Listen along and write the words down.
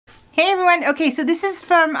Hey everyone, okay, so this is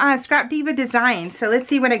from Scrapdiva Designs. So let's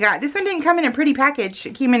see what I got. This one didn't come in a pretty package.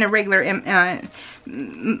 It came in a regular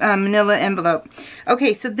manila envelope.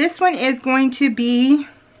 Okay, so this one is going to be,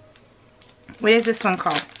 what is this one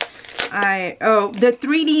called? The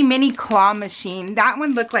 3D mini claw machine. That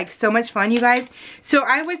one looked like so much fun, you guys. So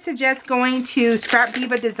I would suggest going to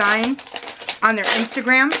Scrapdiva Designs on their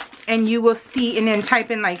Instagram, and you will see, and then type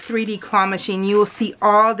in like 3D claw machine. You will see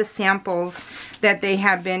all the samples that they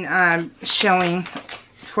have been showing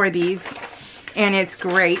for these, and it's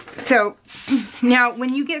great. So now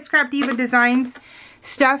when you get Scrapdiva Designs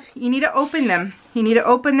stuff, you need to open them. You need to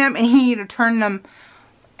open them, and you need to turn them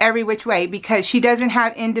every which way, because she doesn't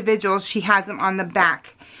have individuals, she has them on the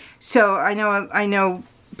back. So I know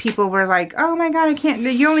people were like, oh my god, I can't,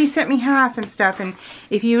 you only sent me half and stuff. And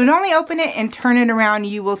if you would only open it and turn it around,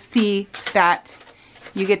 you will see that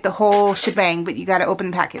you get the whole shebang, but you got to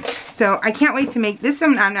open the package. So I can't wait to make this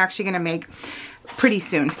one. I'm actually going to make pretty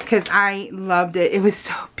soon because I loved it. It was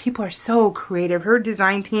so, people are so creative. Her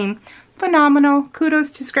design team, phenomenal. Kudos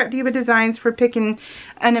to Scrapdiva Designs for picking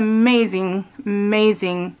an amazing,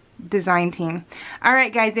 amazing design team. All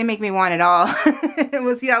right, guys, they make me want it all.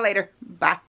 We'll see y'all later. Bye.